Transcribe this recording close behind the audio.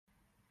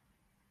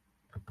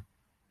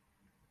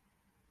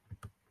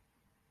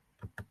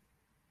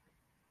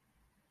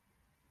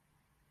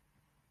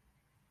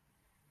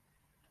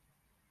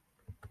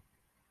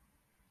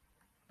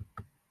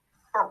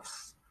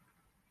first.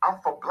 I'm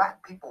for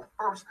black people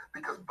first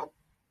because.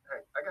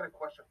 Hey, I got a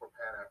question for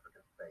Pan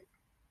African Faith.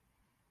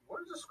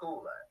 Where's the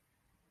school at?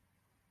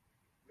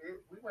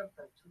 We went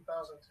from 2010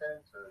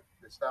 to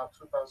it's now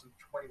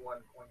 2021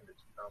 going into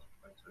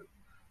 2022.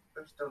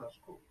 There's still no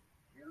school.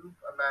 You've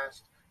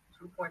amassed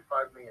 $2.5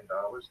 million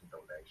in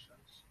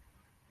donations.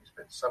 You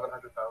spent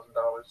 $700,000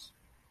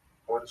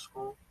 for the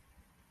school.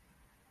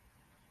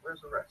 Where's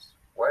the rest?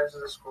 Why isn't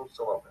the school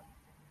still open?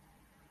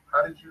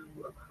 How did you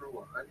accrue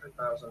 $100,000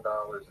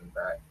 in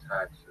back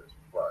taxes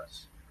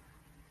plus?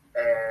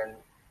 And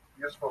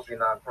you're supposed to be a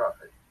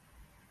nonprofit.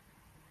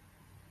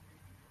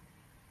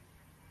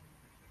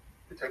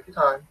 You take your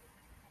time,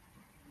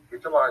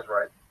 get your lies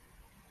right.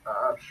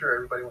 I'm sure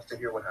everybody wants to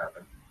hear what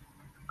happened.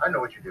 I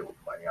know what you did with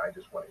money. I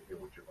just want to hear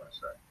what you're going to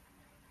say.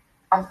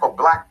 I'm for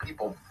black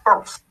people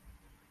first.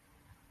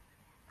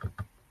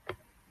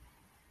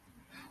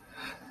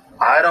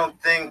 I don't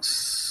think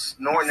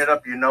snorting it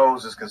up your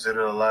nose is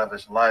considered a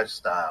lavish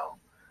lifestyle,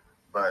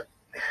 but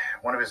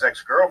one of his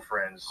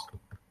ex-girlfriends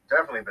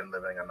definitely been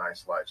living a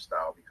nice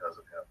lifestyle because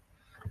of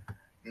him.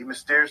 He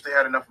mysteriously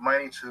had enough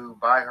money to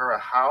buy her a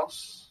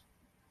house,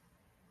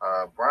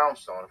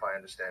 brownstone, if I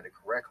understand it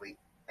correctly,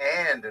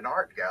 and an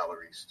art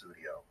gallery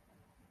studio.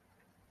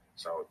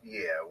 So,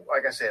 yeah,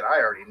 like I said, I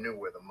already knew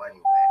where the money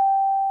went.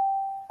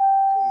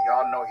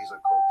 Y'all know he's a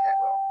cocaine.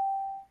 Well,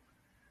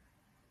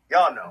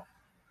 y'all know.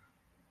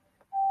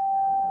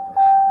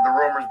 The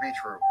rumors be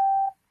true.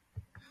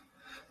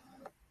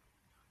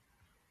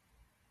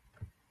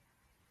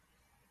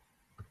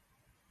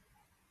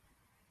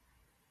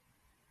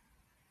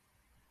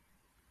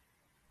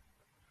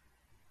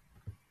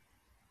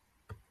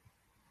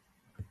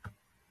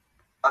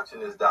 Watching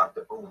this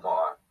Dr.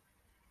 Umar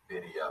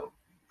video,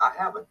 I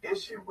have an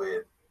issue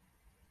with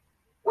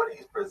what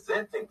he's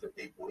presenting to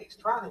people. He's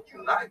trying to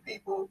unite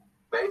people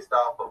based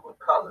off of a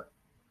color.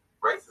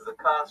 Race is a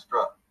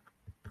construct,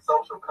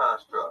 social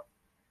construct.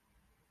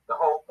 The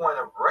whole point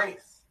of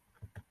race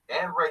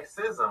and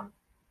racism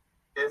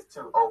is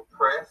to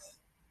oppress,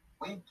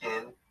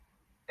 weaken,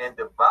 and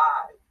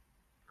divide,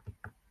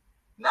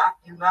 not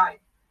unite.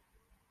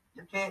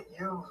 You can't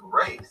use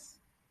race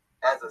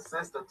as a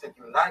system to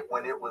unite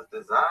when it was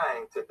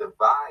designed to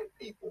divide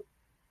people.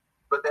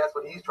 But that's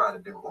what he's trying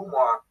to do.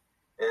 Umar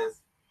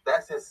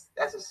that's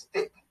his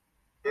stick.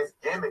 His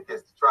gimmick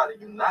is to try to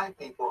unite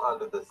people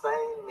under the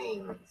same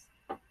means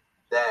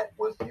that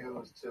was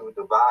used to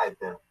divide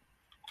them.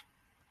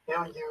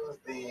 He'll use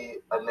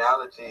the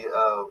analogy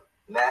of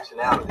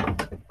nationality.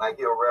 Like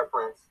he'll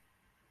reference,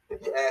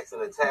 if you ask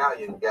an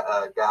Italian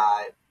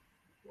guy,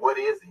 what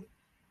is he?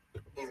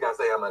 He's going to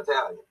say, I'm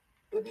Italian.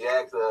 If you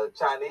ask a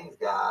Chinese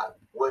guy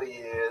what he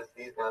is,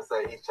 he's going to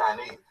say he's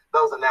Chinese.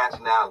 Those are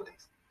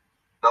nationalities.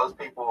 Those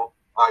people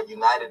are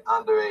united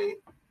under a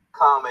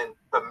common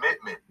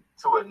commitment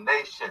to a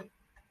nation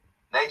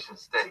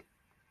state.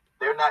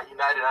 They're not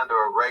united under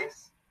a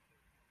race.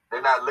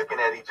 They're not looking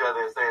at each other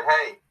and saying,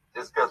 hey,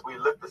 just because we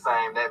look the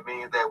same, that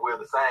means that we're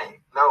the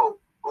same. No,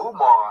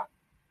 Umar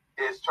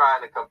is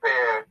trying to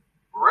compare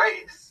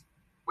race,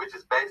 which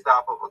is based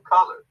off of a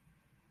color,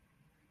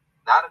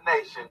 not a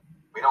nation.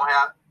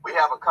 We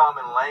have a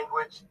common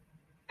language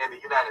in the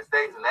United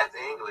States, and that's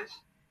English.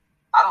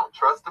 I don't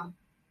trust him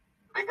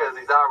because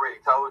he's already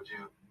told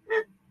you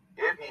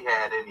if he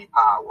had any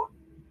power,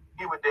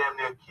 he would damn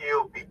near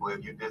kill people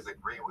if you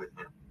disagree with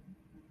him.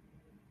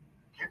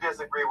 If you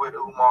disagree with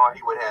Umar,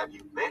 he would have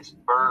you lynched,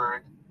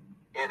 burned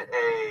in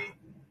a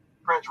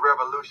French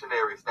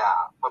Revolutionary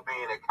style for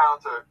being a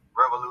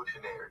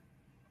counter-revolutionary.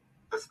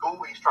 The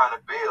school he's trying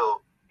to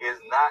build is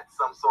not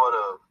some sort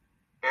of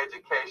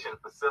education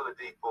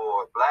facility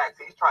for blacks.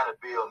 He's trying to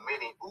build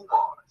mini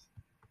Umars.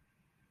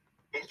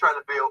 He's trying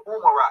to build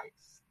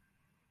Umarites.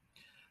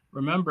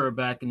 Remember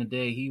back in the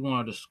day, he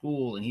wanted a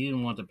school and he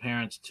didn't want the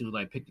parents to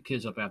pick the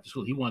kids up after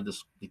school. He wanted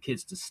the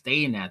kids to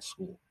stay in that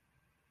school.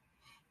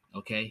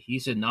 Okay. He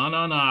said, no,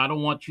 I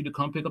don't want you to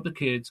come pick up the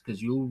kids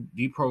because you'll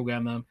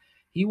deprogram them.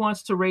 He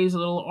wants to raise a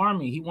little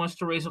army. He wants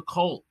to raise a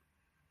cult.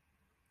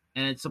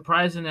 And it's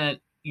surprising that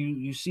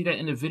you see that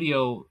in the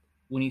video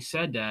when he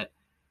said that.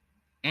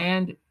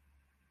 And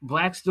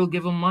blacks still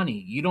give him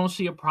money. You don't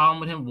see a problem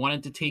with him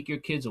wanting to take your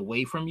kids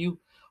away from you,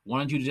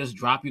 wanting you to just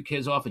drop your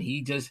kids off and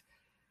he just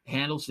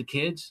handles the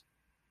kids.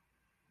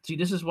 See,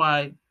 this is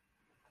why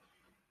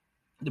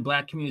the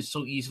black community is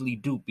so easily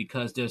duped,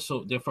 because they're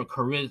for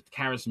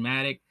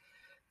charismatic.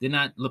 They're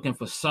not looking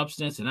for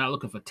substance. They're not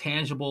looking for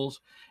tangibles.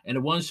 And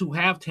the ones who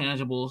have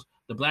tangibles,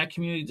 the black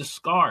community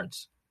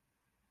discards.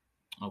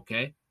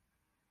 Okay?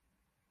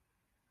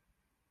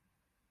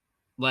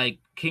 Like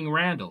King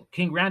Randall.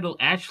 King Randall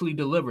actually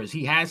delivers.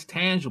 He has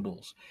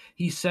tangibles.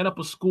 He set up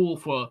a school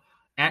for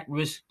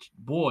at-risk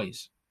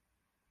boys.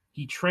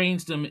 He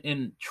trains them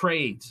in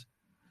trades.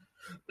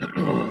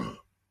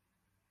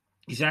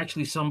 He's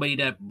actually somebody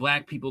that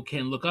black people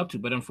can look up to.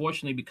 But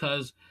unfortunately,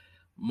 because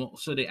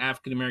most of the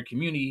African-American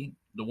community,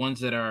 the ones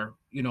that are,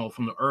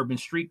 from the urban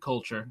street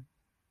culture,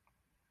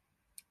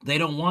 they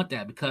don't want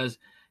that, because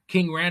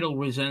King Randall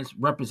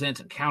represents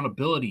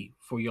accountability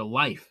for your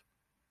life.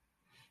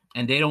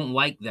 And they don't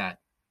like that.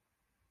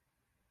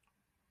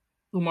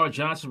 Umar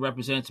Johnson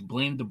represents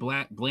blame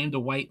the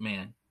white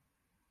man.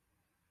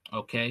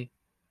 Okay?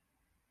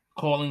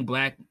 Calling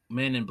black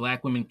men and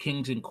black women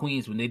kings and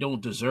queens when they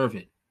don't deserve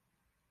it.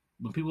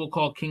 When people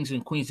call kings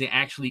and queens, they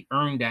actually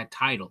earned that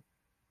title.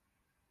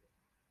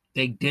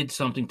 They did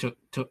something to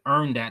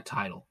earn that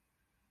title.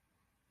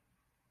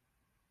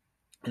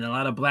 And a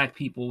lot of black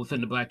people within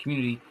the black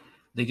community,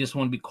 they just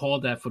want to be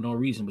called that for no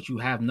reason, but you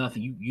have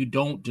nothing. You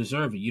don't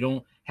deserve it. You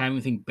don't have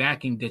anything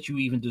backing that you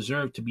even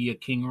deserve to be a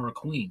king or a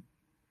queen.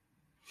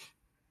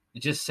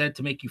 It's just said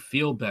to make you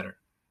feel better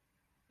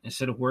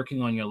instead of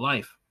working on your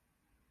life.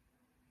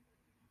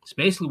 It's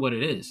basically what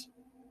it is.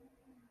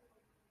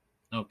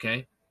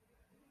 Okay?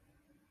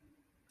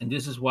 And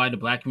this is why the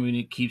black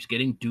community keeps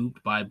getting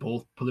duped by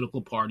both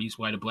political parties,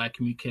 why the black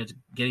community keeps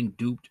getting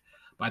duped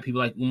by people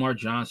like Umar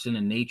Johnson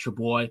and Nature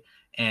Boy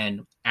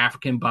and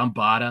African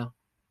Bambaataa,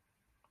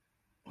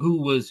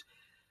 who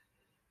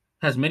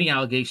has many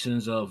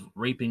allegations of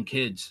raping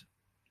kids,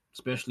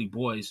 especially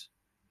boys,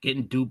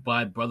 getting duped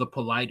by Brother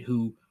Polite,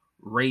 who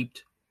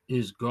raped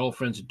his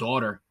girlfriend's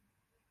daughter.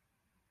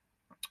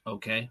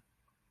 Okay?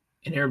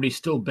 And everybody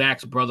still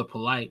backs Brother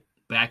Polite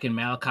back in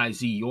Malachi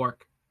Z.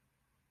 York,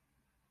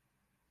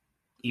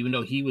 even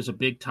though he was a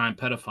big-time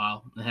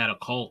pedophile and had a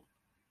cult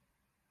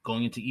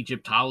going into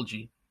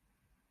Egyptology.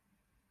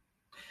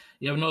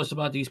 You ever notice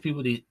about these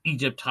people, the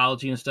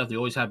Egyptology and stuff, they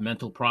always have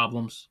mental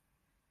problems,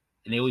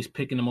 and they always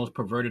picking the most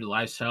perverted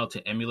lifestyle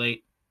to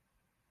emulate?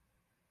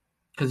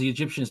 Because the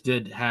Egyptians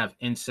did have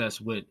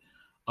incest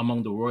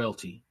among the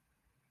royalty,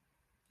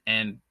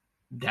 and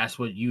that's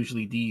what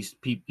usually these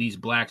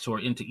blacks who are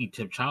into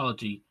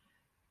Egyptology,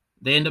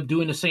 they end up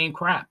doing the same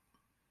crap.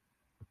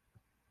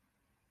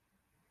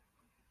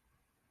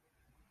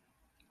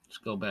 Let's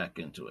go back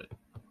into it.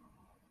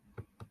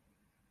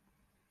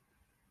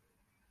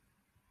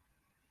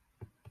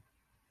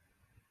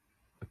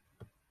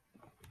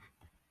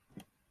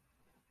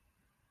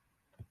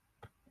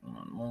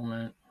 One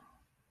moment.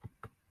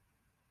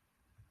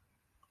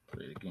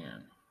 Play it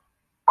again.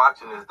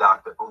 Watching this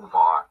Dr.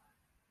 Umar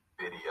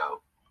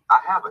video, I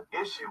have an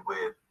issue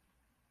with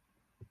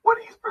what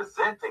he's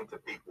presenting to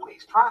people.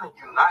 He's trying to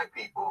unite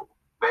people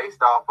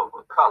based off of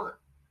a color.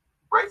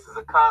 Race is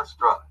a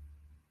construct,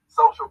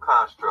 social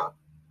construct.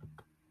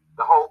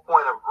 The whole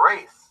point of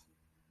race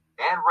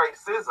and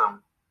racism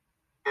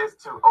is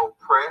to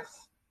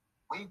oppress,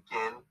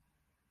 weaken,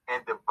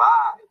 and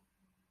divide,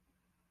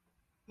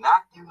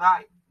 not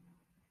unite.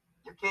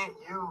 You can't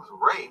use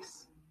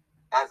race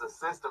as a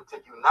system to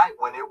unite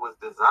when it was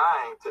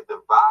designed to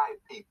divide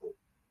people.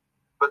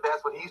 But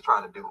that's what he's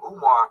trying to do.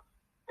 Umar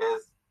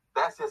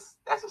that's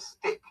his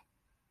stick.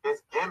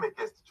 His gimmick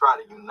is to try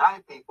to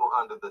unite people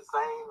under the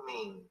same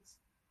means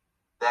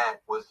that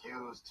was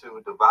used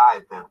to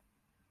divide them.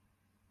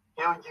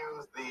 He'll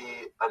use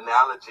the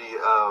analogy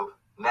of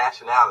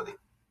nationality.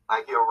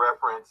 Like he'll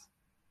reference,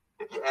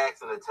 if you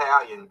ask an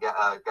Italian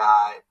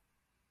guy,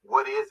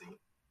 what is he?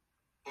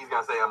 He's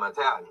going to say, I'm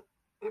Italian.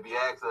 If you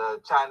ask a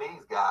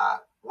Chinese guy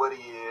what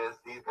he is,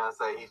 he's going to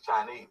say he's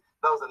Chinese.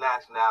 Those are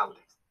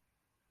nationalities.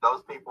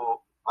 Those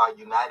people are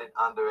united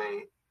under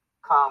a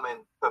common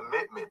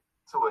commitment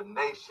to a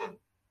nation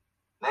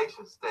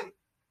state.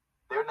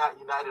 They're not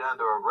united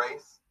under a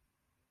race.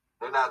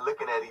 They're not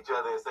looking at each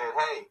other and saying,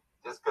 hey,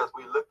 just because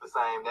we look the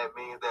same, that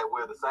means that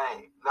we're the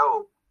same.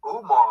 No,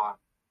 Umar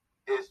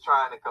is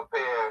trying to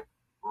compare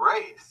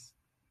race,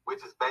 which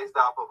is based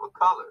off of a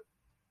color,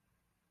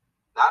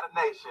 not a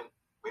nation.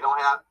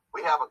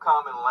 We have a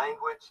common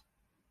language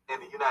in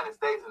the United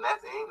States, and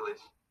that's English.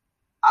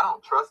 I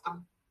don't trust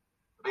him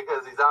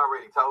because he's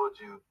already told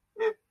you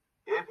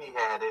if he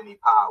had any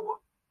power,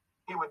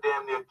 he would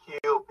damn near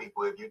kill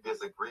people if you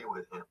disagree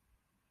with him.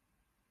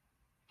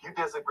 If you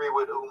disagree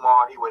with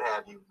Umar, he would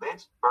have you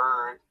lynched,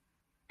 burned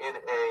in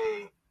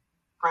a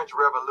French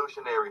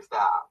Revolutionary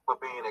style for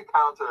being a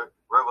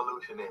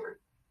counter-revolutionary.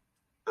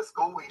 The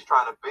school he's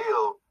trying to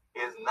build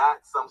is not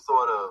some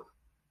sort of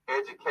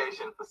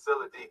education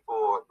facility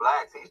for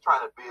blacks. He's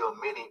trying to build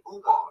many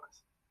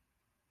Umars.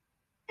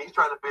 He's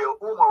trying to build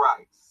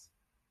Umarites.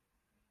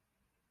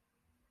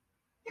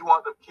 He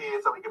wants them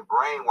kids so he can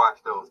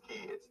brainwash those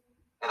kids.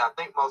 And I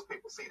think most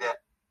people see that.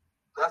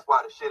 That's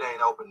why the shit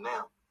ain't open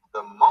now.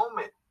 The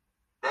moment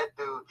that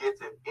dude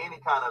gets in any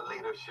kind of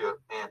leadership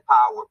and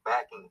power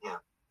backing him,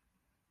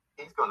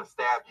 he's going to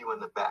stab you in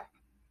the back.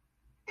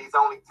 He's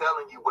only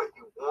telling you what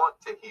you want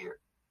to hear.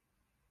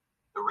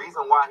 The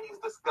reason why he's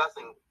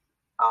discussing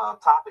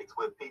topics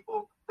with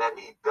people that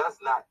he does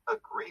not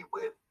agree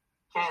with,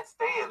 can't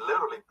stand,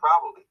 literally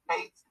probably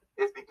hates,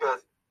 is because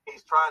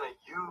he's trying to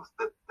use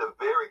the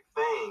very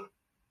thing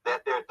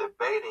that they're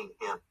debating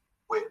him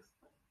with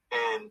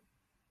and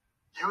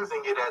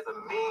using it as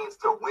a means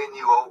to win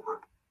you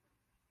over.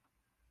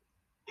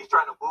 He's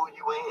trying to woo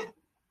you in.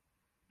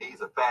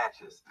 He's a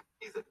fascist,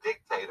 he's a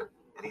dictator,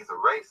 and he's a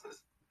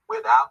racist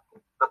without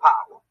the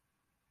power.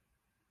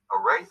 A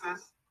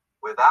racist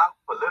without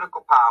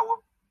political power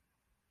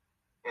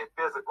and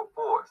physical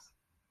force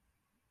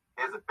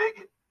is a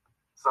bigot.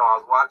 So I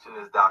was watching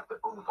this Dr.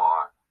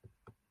 Umar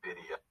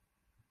video.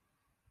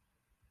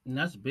 And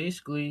that's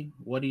basically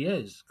what he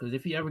is. Because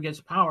if he ever gets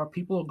power,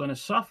 people are going to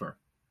suffer.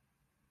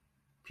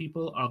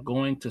 People are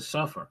going to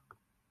suffer.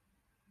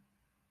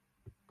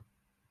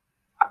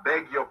 I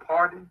beg your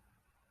pardon.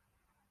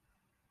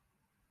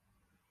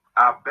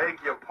 I beg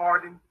your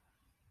pardon.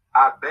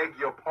 I beg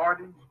your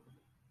pardon.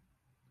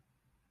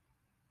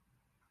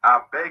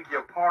 I beg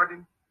your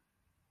pardon.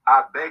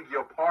 I beg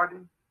your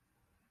pardon.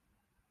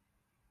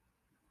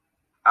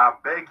 I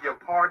beg your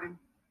pardon.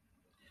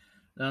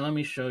 Now let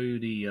me show you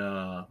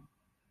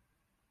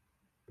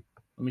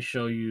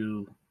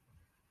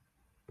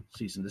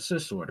cease and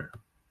desist order.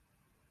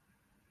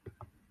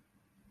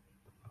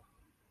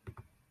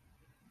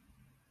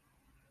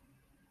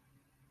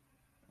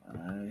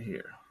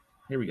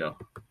 Here we go.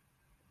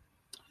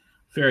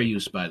 Fair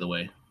use, by the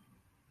way.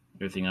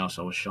 Everything else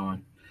I was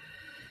showing.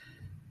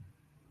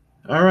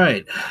 All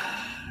right.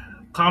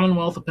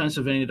 Commonwealth of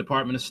Pennsylvania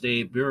Department of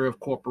State, Bureau of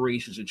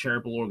Corporations and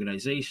Charitable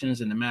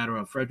Organizations in the matter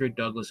of Frederick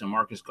Douglass and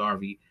Marcus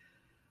Garvey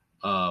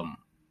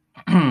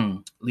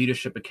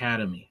Leadership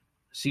Academy,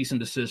 cease and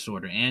desist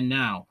order. And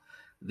now,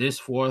 this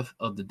 4th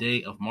of the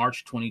day of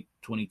March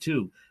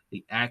 2022,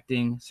 the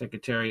acting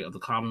secretary of the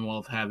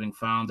Commonwealth, having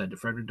found that the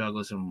Frederick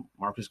Douglass and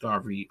Marcus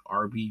Garvey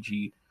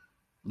RBG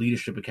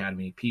Leadership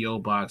Academy, P.O.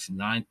 Box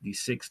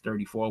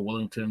 9634,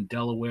 Wellington,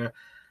 Delaware,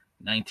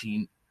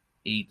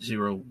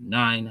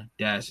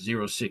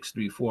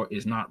 19809-0634,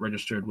 is not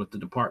registered with the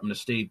Department of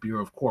State,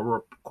 Bureau of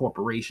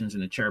Corporations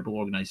and the Charitable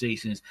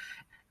Organizations,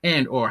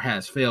 and or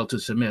has failed to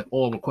submit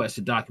all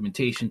requested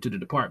documentation to the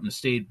Department of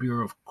State,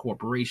 Bureau of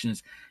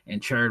Corporations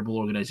and Charitable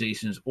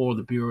Organizations, or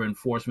the Bureau of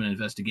Enforcement and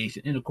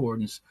Investigation in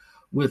accordance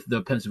with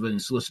the Pennsylvania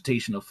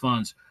Solicitation of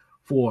Funds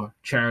for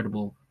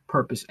Charitable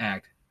Purpose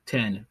Act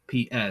 10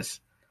 PS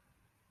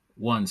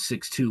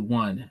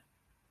 1621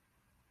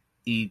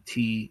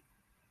 ETSEQ,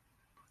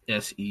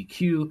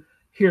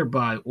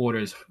 hereby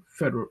orders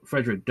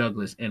Frederick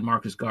Douglass and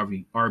Marcus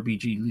Garvey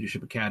RBG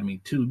Leadership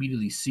Academy to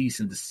immediately cease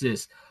and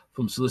desist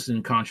from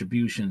soliciting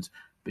contributions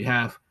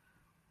behalf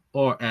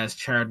or as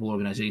charitable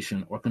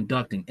organization or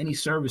conducting any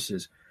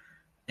services,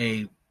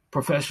 a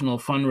professional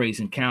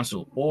fundraising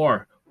council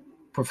or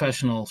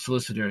professional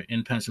solicitor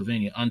in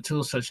Pennsylvania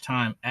until such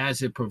time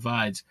as it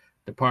provides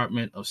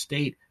Department of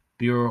State,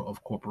 Bureau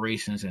of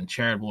Corporations and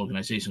Charitable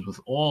Organizations with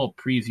all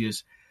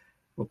previous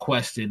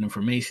requested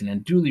information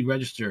and duly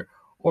register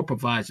or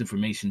provides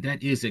information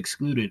that is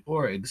excluded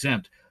or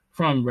exempt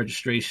from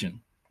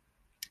registration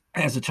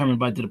as determined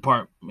by the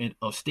Department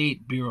of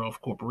State, Bureau of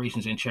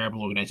Corporations and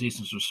Charitable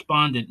Organizations.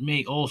 Respondent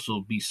may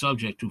also be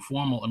subject to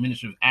formal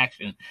administrative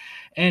action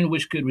and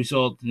which could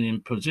result in the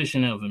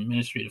imposition of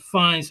administrative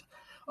fines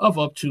of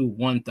up to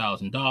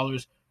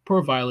 $1,000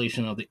 per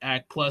violation of the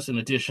Act, plus an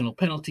additional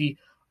penalty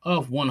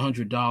of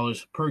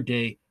 $100 per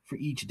day for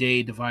each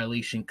day the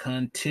violation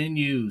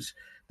continues.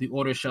 The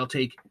order shall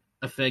take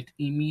effect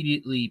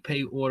immediately.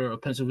 Pay order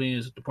of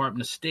Pennsylvania's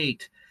Department of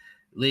State,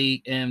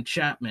 Leigh M.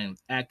 Chapman,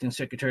 Acting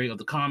Secretary of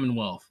the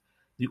Commonwealth.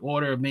 The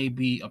order may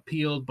be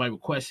appealed by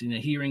requesting a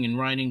hearing in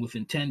writing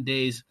within 10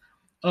 days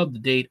of the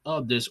date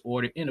of this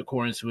order in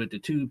accordance with the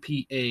 2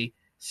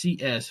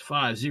 PACS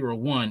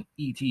 501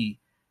 ET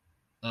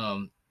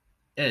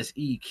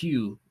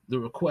SEQ. The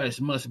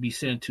request must be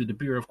sent to the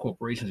Bureau of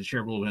Corporations and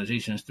Charitable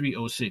Organizations,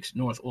 306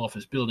 North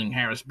Office Building,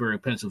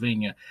 Harrisburg,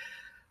 Pennsylvania,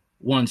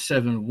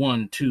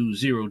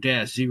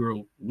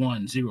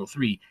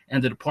 17120-0103,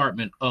 and the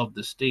Department of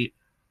the State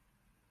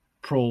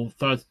Pro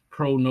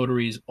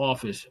Notary's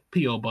Office,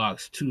 P.O.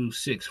 Box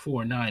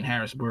 2649,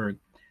 Harrisburg,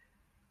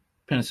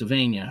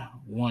 Pennsylvania,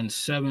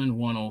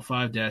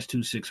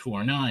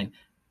 17105-2649.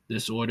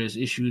 This order is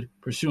issued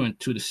pursuant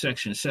to the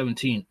Section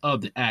 17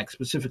 of the Act,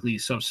 specifically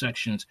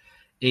subsections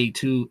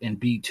A2 and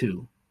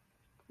B2.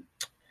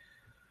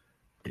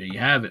 There you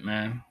have it,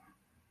 man.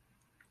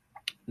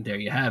 There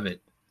you have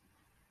it.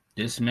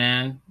 This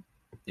man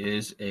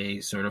is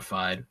a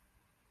certified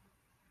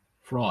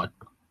fraud.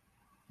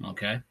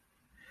 Okay?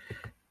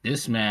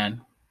 This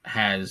man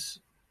has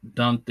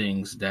done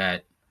things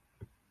that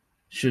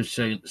should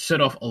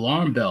set off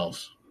alarm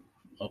bells,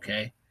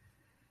 okay,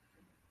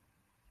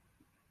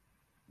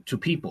 to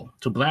people,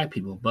 to black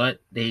people. But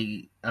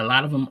a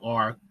lot of them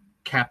are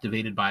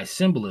captivated by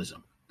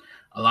symbolism.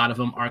 A lot of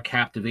them are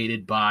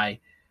captivated by,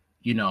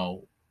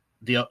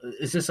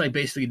 it's just like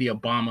basically the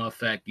Obama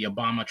effect, the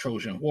Obama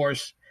Trojan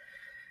horse.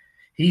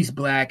 He's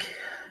black.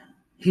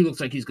 He looks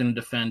like he's going to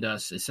defend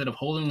us instead of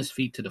holding his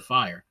feet to the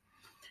fire.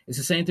 It's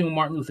the same thing with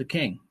Martin Luther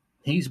King.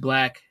 He's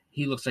black.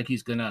 He looks like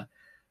he's going to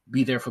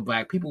be there for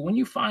black people. When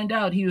you find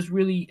out he was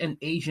really an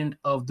agent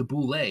of the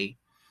Boule,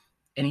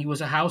 and he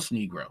was a house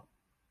Negro.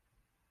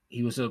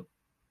 He was an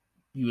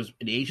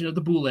agent of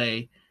the Boule,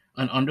 an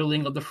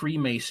underling of the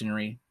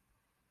Freemasonry,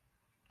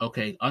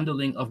 okay,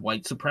 underling of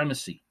white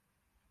supremacy.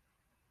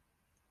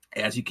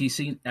 As you can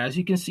see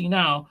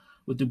now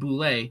with the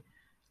Boule,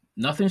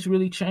 nothing's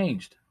really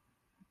changed.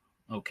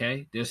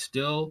 Okay, there's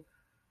still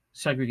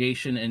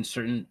segregation in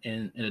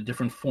a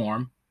different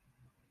form.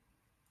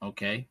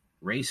 Okay,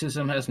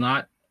 Racism has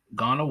not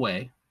gone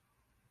away.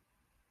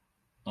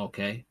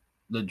 Okay.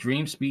 The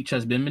dream speech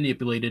has been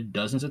manipulated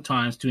dozens of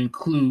times to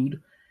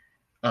include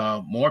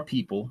more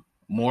people,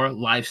 more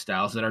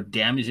lifestyles that are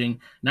damaging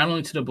not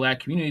only to the black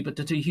community but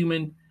to the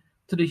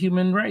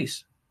human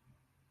race.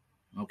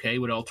 Okay,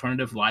 with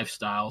alternative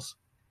lifestyles.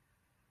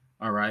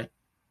 All right,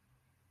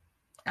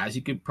 as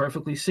you can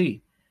perfectly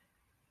see.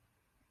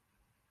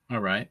 All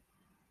right,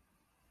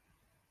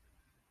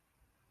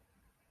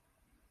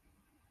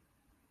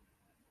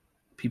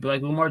 people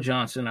like Umar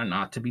Johnson are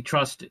not to be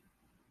trusted.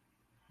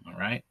 All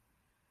right,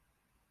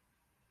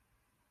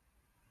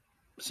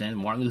 send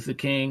Martin Luther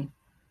King.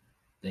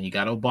 Then you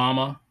got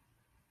Obama.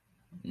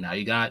 Now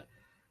you got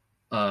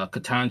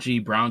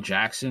Ketanji Brown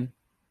Jackson.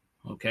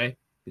 Okay,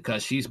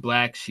 because she's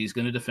black, she's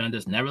going to defend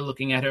us. Never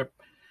looking at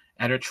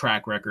her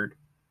track record,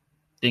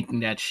 thinking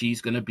that she's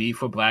going to be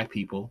for black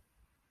people.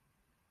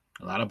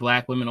 A lot of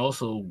black women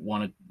also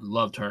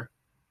loved her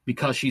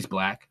because she's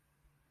black.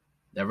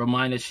 Never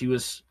mind that she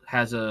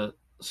has a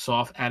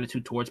soft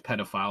attitude towards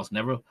pedophiles.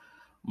 Never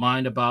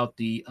mind about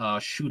the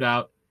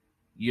shootout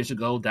years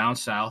ago down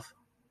south,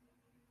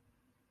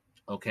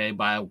 okay,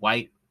 by a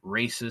white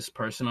racist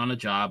person on a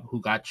job who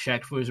got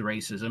checked for his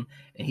racism,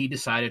 and he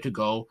decided to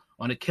go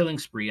on a killing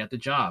spree at the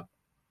job.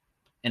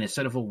 And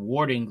instead of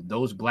awarding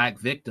those black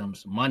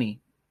victims money,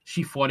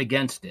 she fought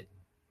against it.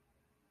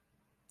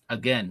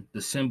 Again,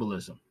 the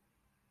symbolism.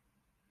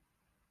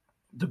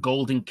 The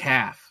golden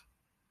calf.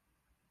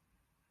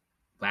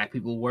 Black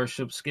people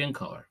worship skin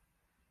color.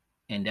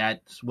 And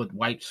that's what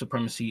white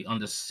supremacy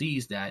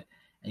sees that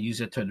and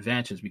use it to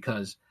advantage,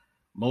 because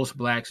most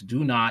blacks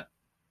do not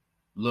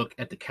look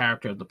at the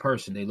character of the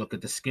person. They look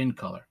at the skin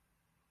color.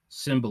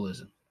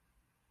 Symbolism.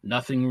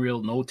 Nothing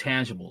real, no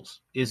tangibles.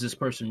 Is this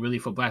person really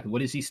for black?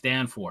 What does he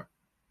stand for?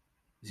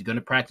 Is he going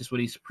to practice what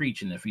he's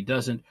preaching? If he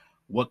doesn't,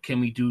 what can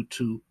we do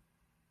to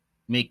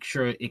make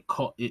sure it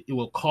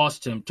will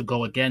cost him to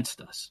go against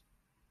us?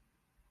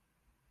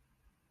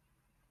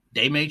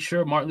 They made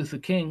sure Martin Luther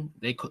King,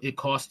 it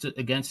cost it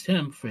against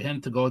him for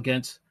him to go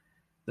against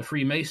the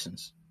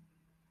Freemasons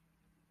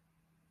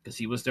because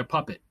he was their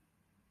puppet.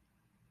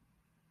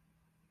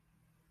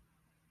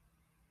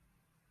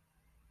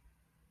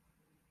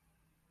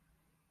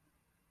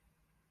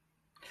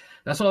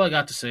 That's all I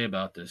got to say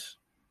about this.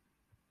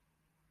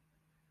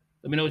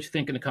 Let me know what you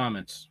think in the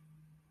comments.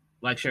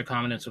 Like, share,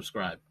 comment, and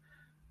subscribe.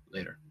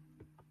 Later.